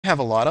have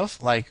a lot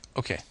of, like,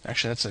 okay,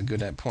 actually that's a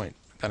good point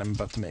that I'm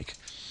about to make.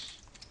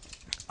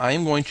 I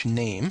am going to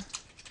name,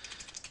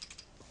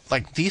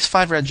 like, these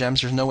 5 red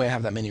gems, there's no way I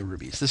have that many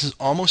rubies. This is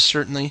almost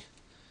certainly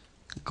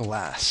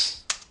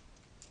glass.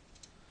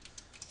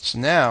 So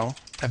now,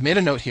 I've made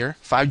a note here,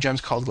 5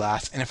 gems called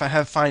glass, and if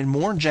I find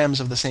more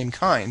gems of the same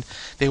kind,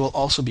 they will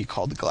also be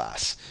called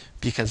glass,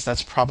 because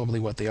that's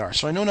probably what they are.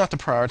 So I know not to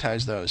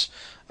prioritize those.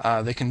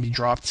 They can be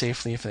dropped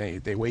safely if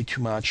they weigh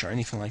too much or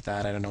anything like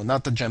that. I don't know.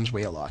 Not that gems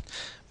weigh a lot.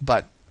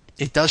 But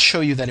it does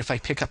show you that if I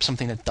pick up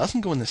something that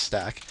doesn't go in this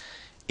stack,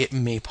 it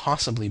may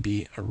possibly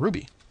be a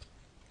ruby.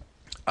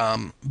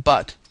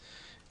 But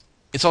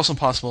it's also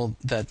possible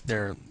that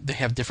they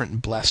have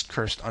different blessed,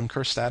 cursed,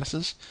 uncursed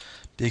statuses,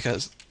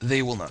 because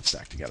they will not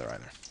stack together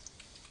either.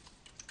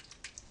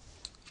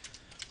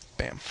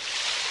 Bam.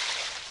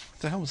 What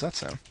the hell was that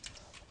sound?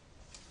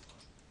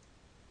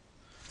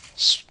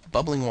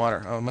 Bubbling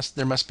water. Oh,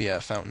 there must be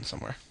a fountain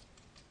somewhere.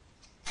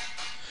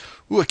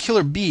 Ooh, a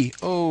killer bee.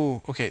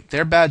 Oh, okay.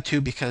 They're bad too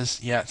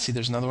because, yeah, see,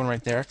 there's another one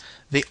right there.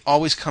 They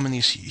always come in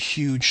these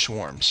huge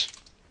swarms.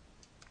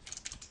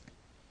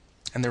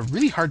 And they're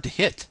really hard to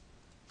hit.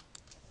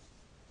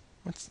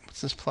 What's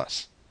this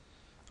plus?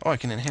 Oh, I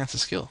can enhance a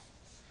skill.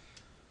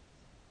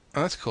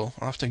 Oh, that's cool.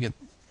 I'll have to get...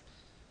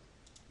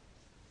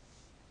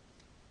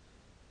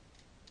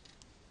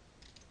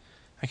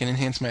 I can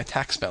enhance my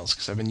attack spells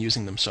because I've been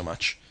using them so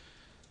much.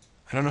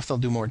 I don't know if they'll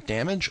do more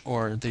damage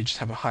or they just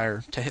have a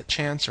higher to hit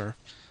chance or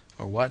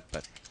what,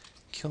 but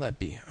kill that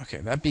bee. Okay,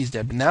 that bee's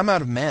dead, but now I'm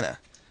out of mana.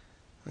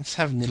 Let's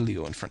have Nidalee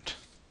go in front.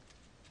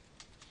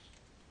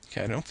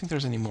 Okay, I don't think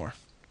there's any more.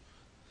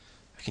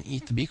 I can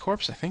eat the bee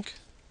corpse, I think.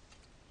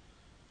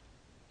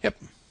 Yep,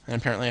 and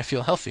apparently I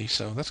feel healthy,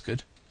 so that's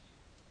good.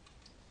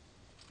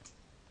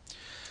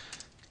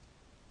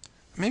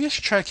 Maybe I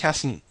should try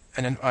casting...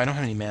 I don't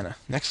have any mana.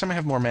 Next time I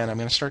have more mana, I'm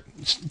going to start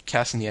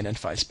casting the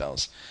Identify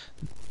spells.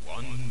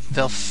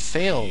 They'll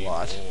fail a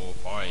lot. 4,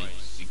 5,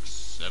 6,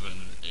 7,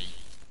 8.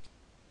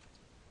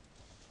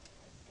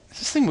 Is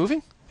this thing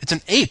moving? It's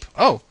an ape!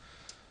 Oh!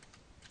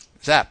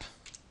 Zap.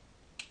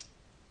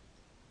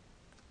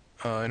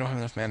 I don't have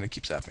enough mana to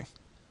keep zapping.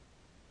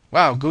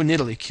 Wow, go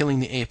Nidalee, killing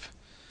the ape.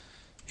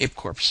 Ape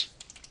corpse.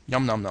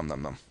 Yum nom nom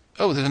nom nom.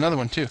 Oh, there's another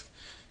one too.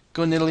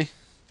 Go Nidalee.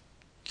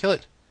 Kill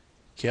it.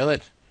 Kill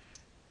it.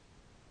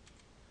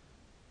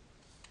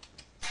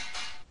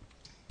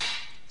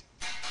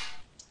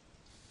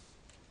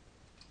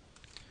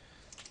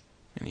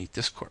 And eat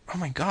this corpse. Oh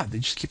my god, they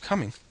just keep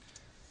coming.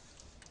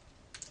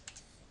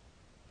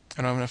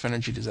 I don't have enough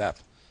energy to zap.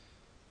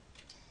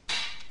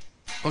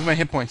 Look at my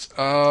hit points.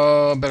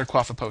 Oh, better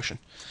quaff a potion.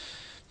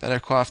 Better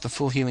quaff the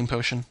full healing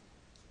potion.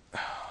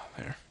 Oh,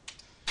 there.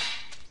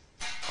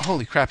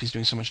 Holy crap, he's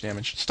doing so much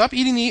damage. Stop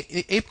eating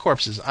the ape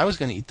corpses. I was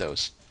going to eat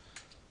those.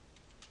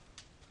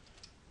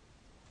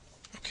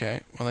 Okay,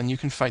 well then you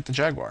can fight the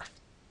jaguar.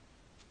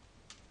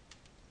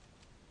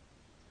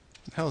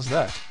 What the hell is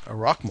that? A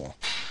rock mole.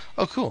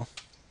 Oh, cool.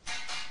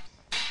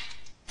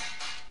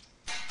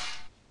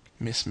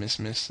 Miss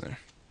there.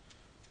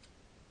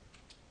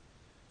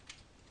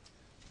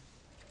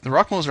 The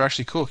rock moles are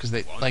actually cool because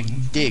they, like,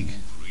 dig.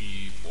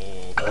 3,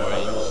 4,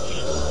 5,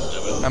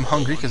 6, 7, I'm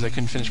hungry because I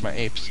couldn't finish my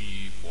apes.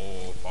 3,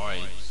 4, 5,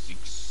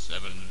 6,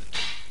 7,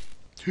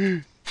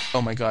 8.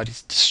 Oh my god,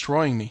 he's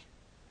destroying me.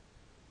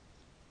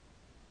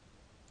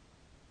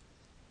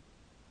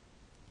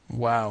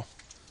 Wow.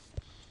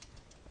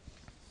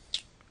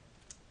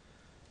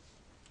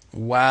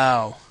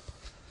 Wow.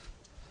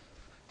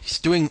 He's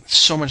doing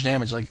so much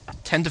damage, like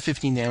 10 to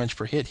 15 damage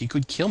per hit. He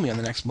could kill me on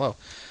the next blow.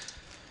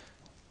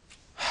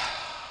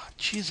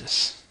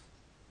 Jesus.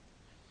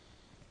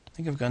 I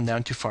think I've gone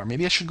down too far.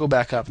 Maybe I should go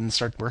back up and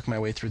start working my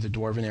way through the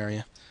dwarven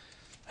area.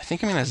 I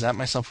think I'm going to zap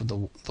myself with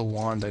the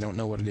wand. I don't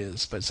know what it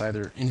is, but it's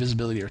either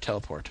invisibility or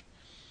teleport.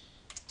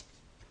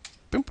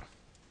 Boop.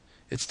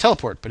 It's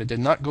teleport, but it did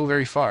not go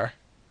very far.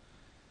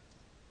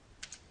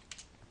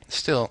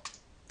 Still,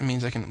 it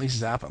means I can at least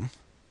zap him.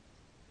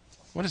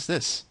 What is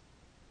this?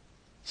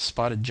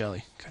 Spotted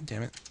jelly. God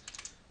damn it.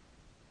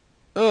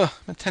 Ugh,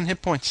 I'm at 10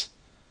 hit points.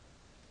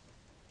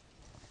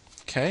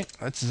 Okay,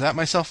 let's zap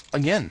myself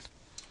again.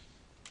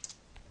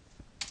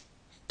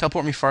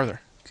 Teleport me farther.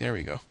 There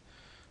we go.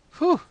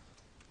 Whew.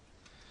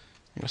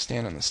 I'm going to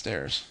stand on the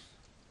stairs.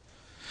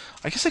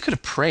 I guess I could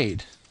have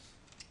prayed.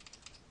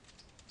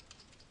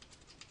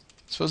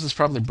 I suppose this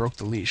probably broke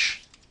the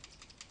leash.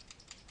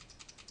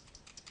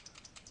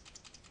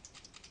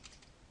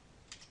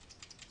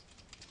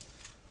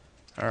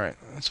 Alright,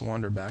 let's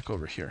wander back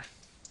over here.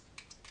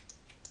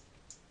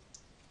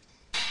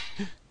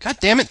 God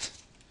damn it!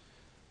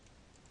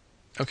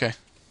 Okay.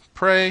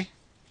 Pray.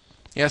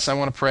 Yes, I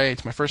want to pray.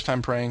 It's my first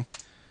time praying.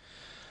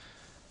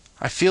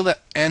 I feel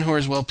that Anhur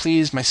is well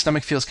pleased. My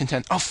stomach feels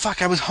content. Oh,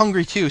 fuck, I was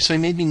hungry too, so he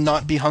made me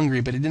not be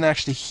hungry, but it didn't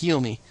actually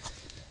heal me.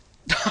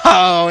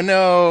 Oh,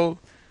 no!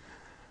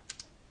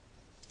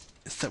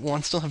 Does that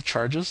wand still have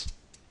charges?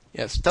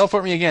 Yes,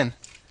 teleport me again.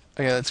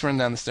 Okay, let's run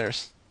down the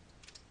stairs.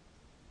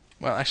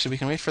 Well, actually, we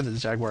can wait for the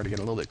jaguar to get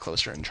a little bit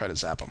closer and try to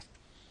zap him.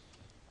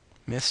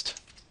 Missed.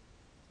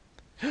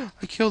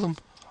 I killed him.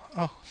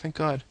 Oh, thank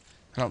God.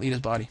 And I'll eat his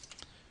body.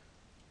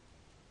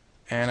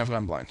 And I've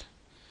gone blind.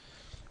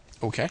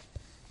 Okay.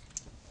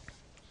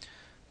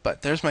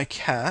 But there's my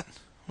cat.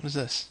 What is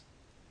this?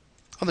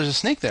 Oh, there's a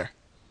snake there.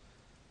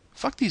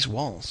 Fuck these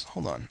walls.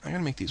 Hold on. I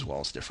gotta make these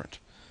walls different.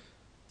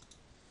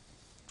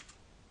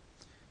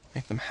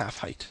 Make them half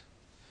height.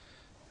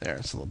 There,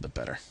 it's a little bit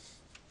better.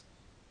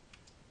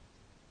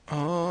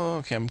 Oh,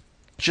 okay. I'm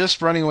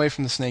just running away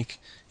from the snake.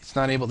 It's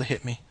not able to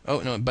hit me. Oh,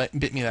 no, it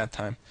bit me that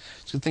time.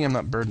 It's a good thing I'm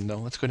not burdened, though.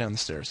 Let's go down the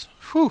stairs.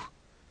 Whew!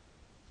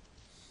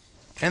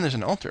 And there's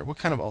an altar. What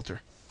kind of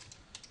altar?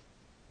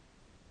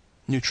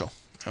 Neutral.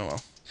 Oh,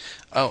 well.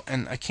 Oh,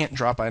 and I can't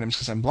drop items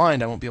because I'm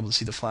blind. I won't be able to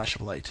see the flash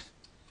of light.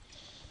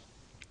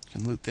 I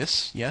can loot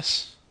this.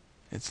 Yes.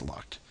 It's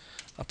locked.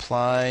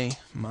 Apply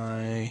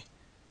my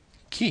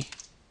key.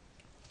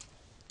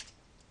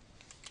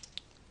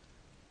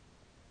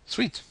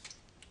 Sweet.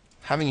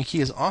 Having a key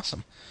is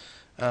awesome.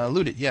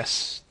 Loot it.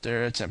 Yes.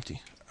 There, it's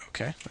empty.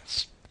 Okay,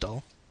 that's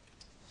dull.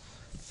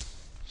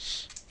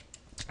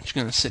 Just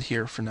gonna sit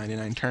here for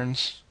 99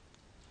 turns.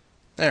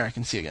 There, I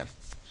can see again.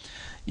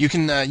 You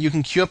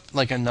can queue up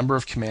like a number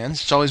of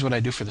commands. It's always what I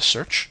do for the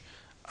search,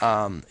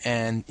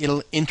 and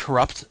it'll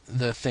interrupt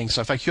the thing.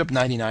 So if I queue up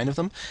 99 of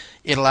them,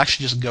 it'll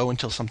actually just go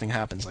until something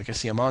happens. Like I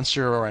see a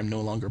monster, or I'm no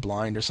longer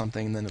blind, or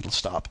something, and then it'll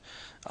stop,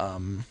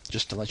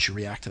 just to let you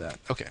react to that.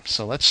 Okay,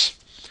 so let's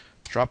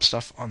drop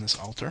stuff on this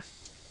altar.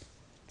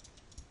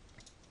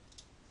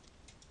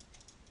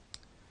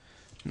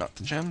 Not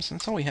the gems.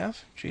 That's all we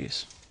have.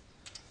 Jeez.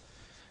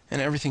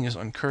 And everything is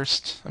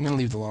uncursed. I'm gonna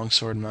leave the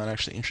longsword. I'm not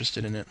actually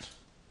interested in it.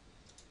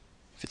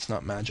 If it's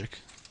not magic.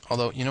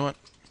 Although, you know what?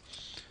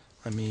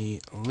 Let me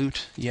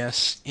loot,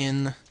 yes,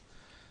 in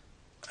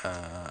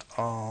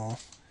all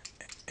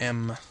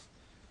M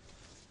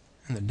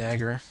and the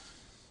dagger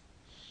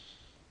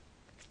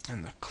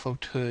and the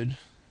cloaked hood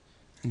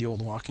and the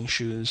old walking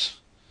shoes.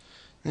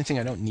 Anything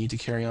I don't need to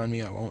carry on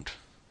me, I won't.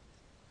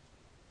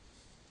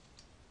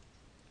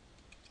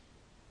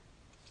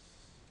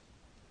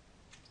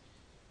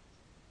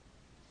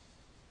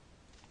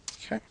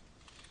 Okay. I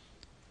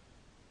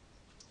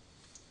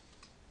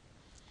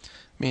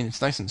mean,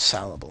 it's nice and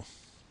salable.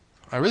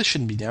 I really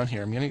shouldn't be down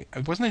here.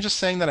 Wasn't I just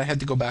saying that I had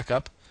to go back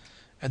up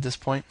at this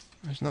point?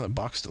 There's another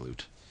box to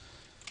loot.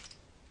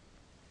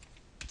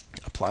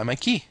 Apply my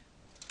key.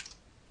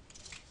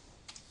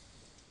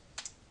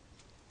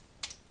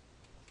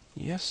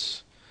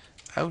 Yes.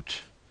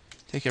 Out.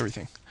 Take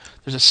everything.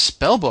 There's a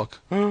spell book.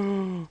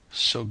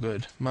 So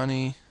good.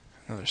 Money.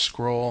 Another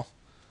scroll.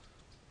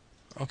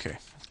 Okay,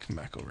 let's come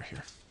back over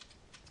here.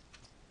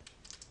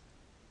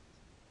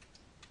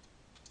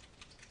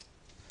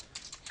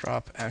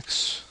 Drop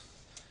X.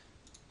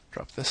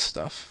 Drop this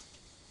stuff.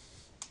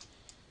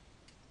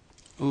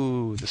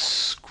 Ooh, the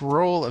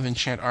scroll of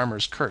enchant armor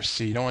is cursed,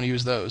 so you don't want to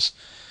use those.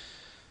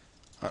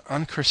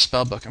 Uncursed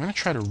spellbook. I'm going to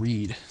try to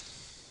read.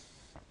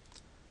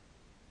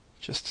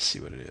 Just to see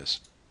what it is.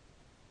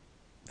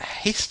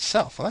 Haste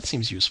self. Well, that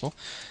seems useful.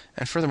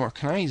 And furthermore,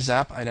 can I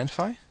zap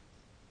identify?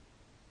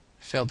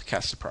 Failed to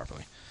cast it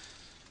properly.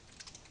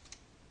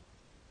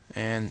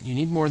 And you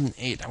need more than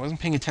 8. I wasn't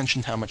paying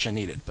attention to how much I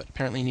needed, but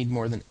apparently you need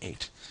more than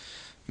 8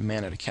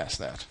 mana to cast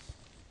that.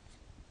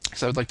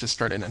 So I would like to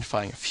start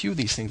identifying a few of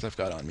these things I've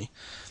got on me,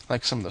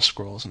 like some of the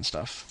scrolls and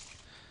stuff.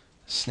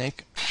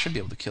 Snake, I should be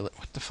able to kill it.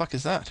 What the fuck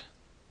is that?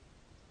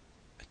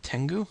 A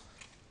Tengu?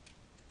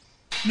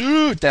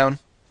 No, down.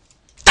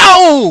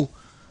 Ow!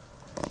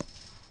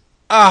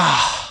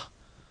 Ah!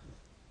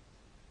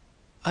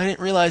 I didn't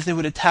realize they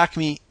would attack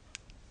me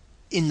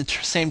in the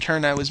same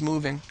turn I was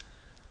moving.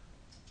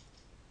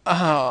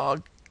 Oh,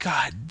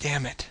 god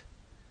damn it.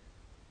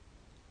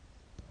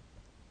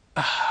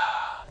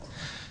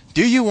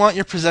 Do you want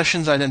your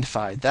possessions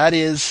identified? That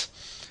is,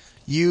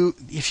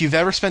 if you've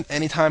ever spent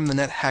any time in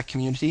the Nethack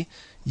community,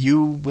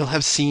 you will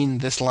have seen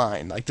this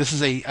line. Like, this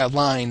is a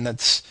line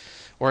that's,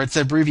 or it's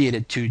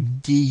abbreviated to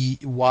DYWYPI,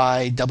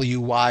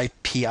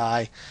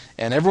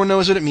 and everyone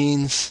knows what it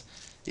means.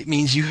 It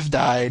means you have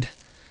died,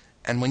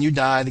 and when you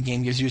die, the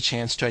game gives you a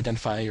chance to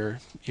identify your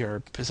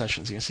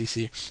possessions. You can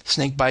see,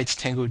 snake bites,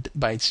 Tengu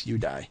bites, you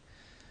die.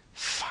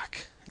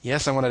 Fuck.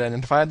 Yes, I want it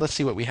identified. Let's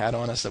see what we had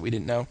on us that we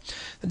didn't know.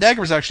 The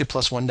dagger was actually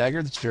 +1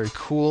 dagger. That's very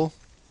cool.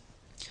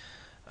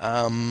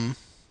 Yeah,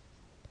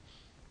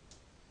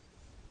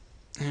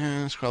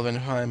 scroll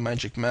identify,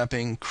 magic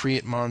mapping,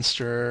 create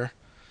monster.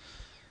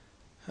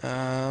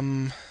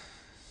 Curse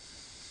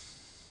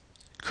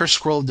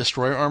scroll,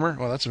 destroyer armor.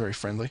 Well, that's very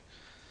friendly.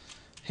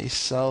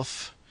 Haste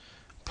self,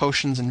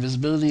 potions,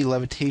 invisibility,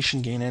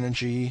 levitation, gain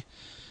energy.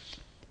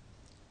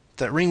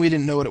 That ring, we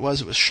didn't know what it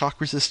was. It was shock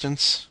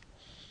resistance.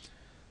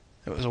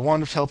 It was a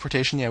wand of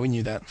teleportation. Yeah, we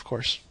knew that, of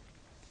course.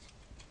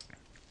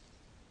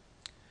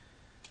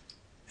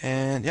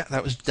 And yeah,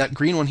 that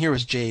green one here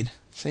was jade.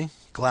 See,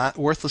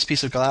 worthless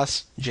piece of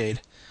glass, jade.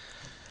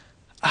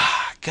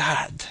 Ah,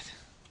 god.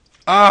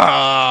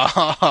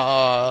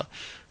 Ah.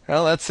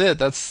 Well, that's it.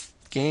 That's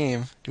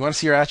game. Do you want to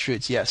see your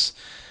attributes? Yes.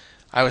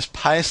 I was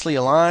piously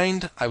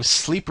aligned. I was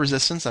sleep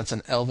resistance. That's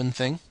an elven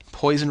thing.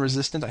 Poison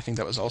resistant, I think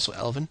that was also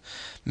Elven.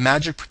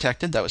 Magic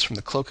protected, that was from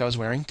the cloak I was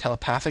wearing.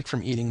 Telepathic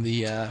from eating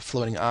the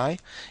floating eye.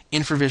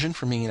 Infravision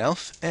from being an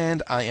elf.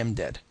 And I am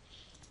dead.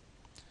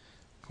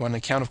 Want an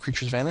account of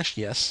creatures vanished?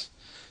 Yes.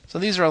 So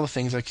these are all the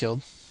things I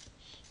killed.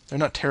 They're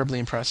not terribly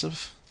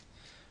impressive,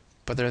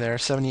 but they're there.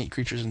 78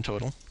 creatures in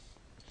total.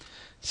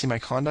 See my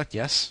conduct?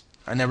 Yes.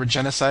 I never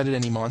genocided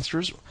any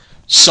monsters.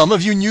 Some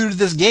of you new to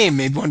this game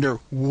may wonder,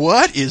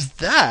 what is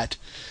that?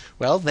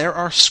 Well, there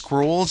are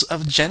scrolls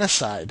of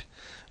genocide.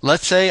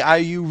 Let's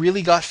say you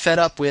really got fed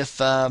up with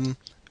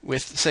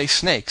say,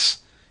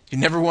 snakes. You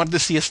never wanted to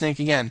see a snake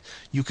again.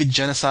 You could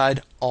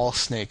genocide all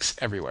snakes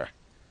everywhere.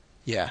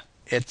 Yeah,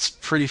 it's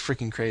pretty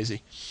freaking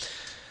crazy.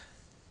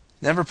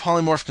 Never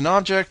polymorphed an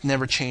object,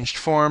 never changed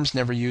forms,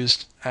 never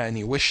used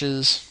any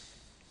wishes.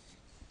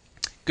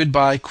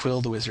 Goodbye,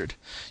 Quill the Wizard.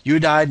 You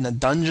died in the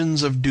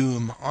Dungeons of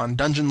Doom on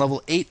dungeon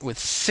level 8 with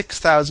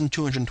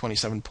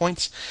 6,227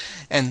 points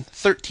and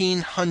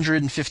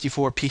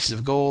 1,354 pieces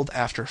of gold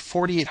after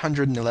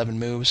 4,811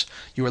 moves.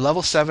 You were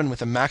level 7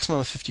 with a maximum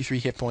of 53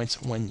 hit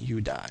points when you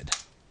died.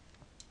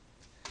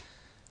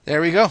 There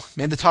we go.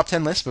 Made the top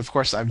 10 list, but of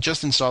course I've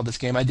just installed this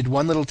game. I did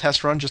one little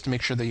test run just to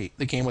make sure the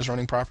game was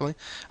running properly.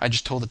 I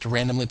just told it to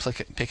randomly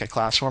pick a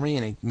class for me,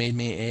 and it made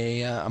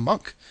me a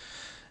monk.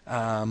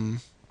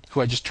 Who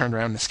I just turned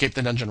around and escaped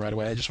the dungeon right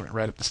away. I just went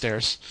right up the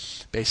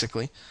stairs,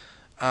 basically.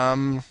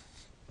 Wow.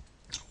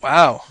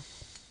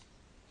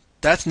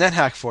 That's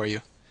Nethack for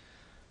you.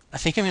 I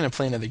think I'm going to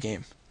play another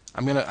game.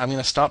 I'm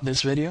gonna stop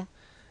this video,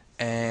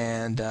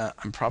 and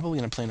I'm probably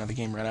going to play another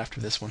game right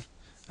after this one.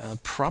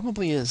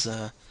 Probably as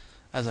a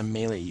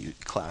melee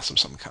class of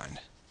some kind.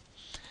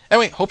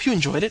 Anyway, hope you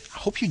enjoyed it.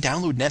 Hope you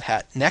download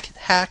Nethack,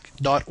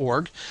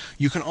 nethack.org.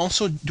 You can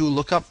also do a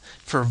lookup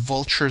for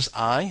Vulture's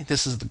Eye.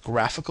 This is the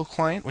graphical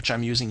client, which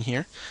I'm using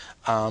here.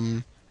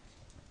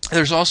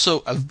 There's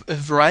also a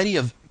variety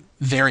of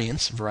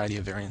variants of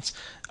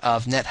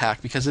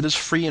Nethack because it is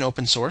free and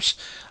open source.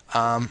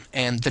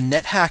 And the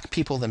Nethack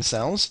people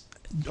themselves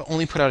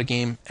only put out a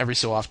game every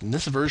so often.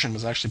 This version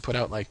was actually put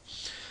out like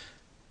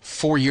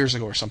 4 years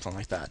ago or something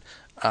like that.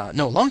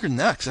 No, longer than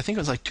that, because I think it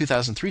was like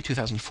 2003,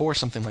 2004,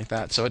 something like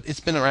that. So it's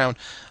been around.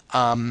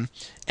 And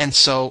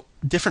so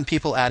different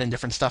people add in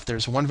different stuff.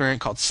 There's one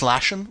variant called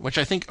Slash'em, which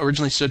I think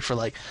originally stood for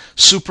like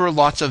super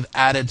lots of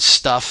added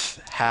stuff,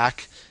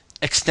 hack,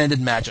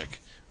 extended magic,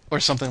 or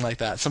something like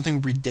that.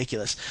 Something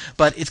ridiculous.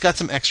 But it's got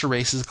some extra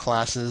races,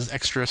 classes,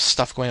 extra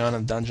stuff going on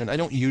in the dungeon. I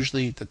don't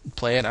usually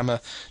play it. I'm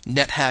a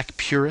Nethack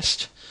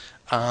purist.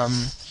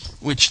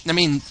 Which, I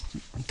mean,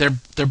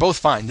 they're both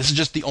fine. This is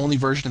just the only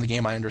version of the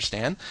game I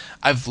understand.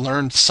 I've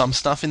learned some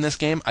stuff in this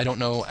game. I don't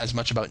know as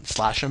much about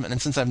Slash'em,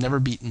 and since I've never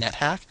beat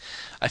Nethack,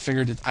 I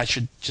figured I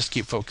should just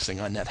keep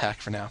focusing on Nethack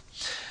for now.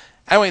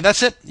 Anyway,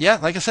 that's it. Yeah,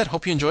 like I said,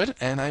 hope you enjoyed it,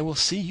 and I will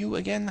see you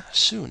again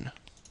soon.